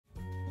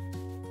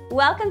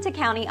Welcome to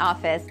County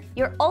Office,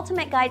 your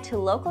ultimate guide to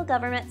local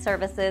government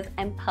services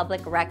and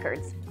public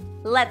records.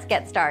 Let's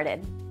get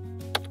started.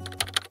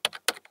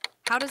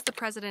 How does the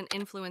President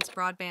influence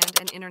broadband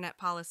and internet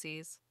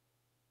policies?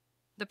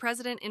 The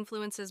President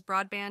influences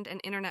broadband and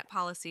internet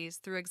policies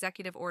through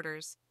executive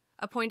orders,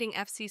 appointing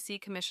FCC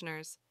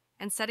commissioners,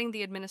 and setting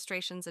the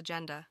administration's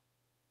agenda.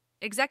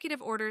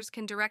 Executive orders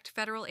can direct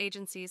federal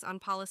agencies on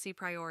policy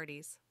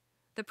priorities.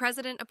 The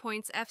President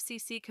appoints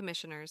FCC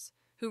commissioners,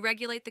 who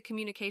regulate the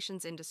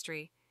communications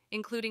industry,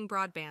 including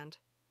broadband.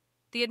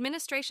 The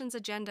administration's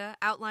agenda,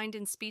 outlined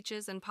in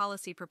speeches and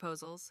policy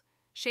proposals,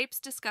 shapes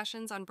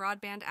discussions on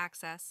broadband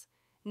access,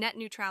 net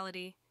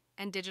neutrality,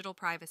 and digital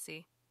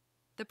privacy.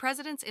 The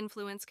President's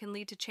influence can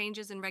lead to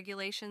changes in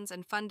regulations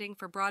and funding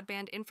for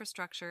broadband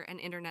infrastructure and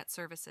internet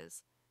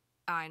services.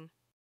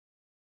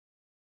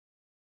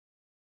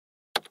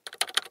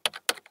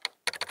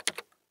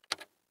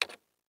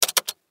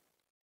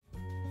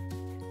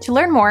 To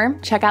learn more,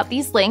 check out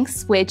these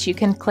links, which you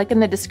can click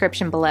in the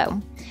description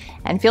below.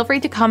 And feel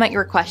free to comment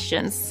your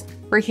questions.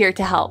 We're here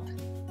to help.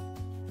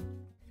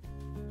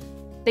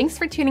 Thanks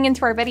for tuning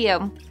into our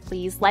video.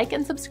 Please like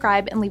and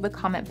subscribe and leave a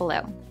comment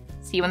below.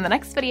 See you in the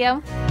next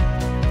video.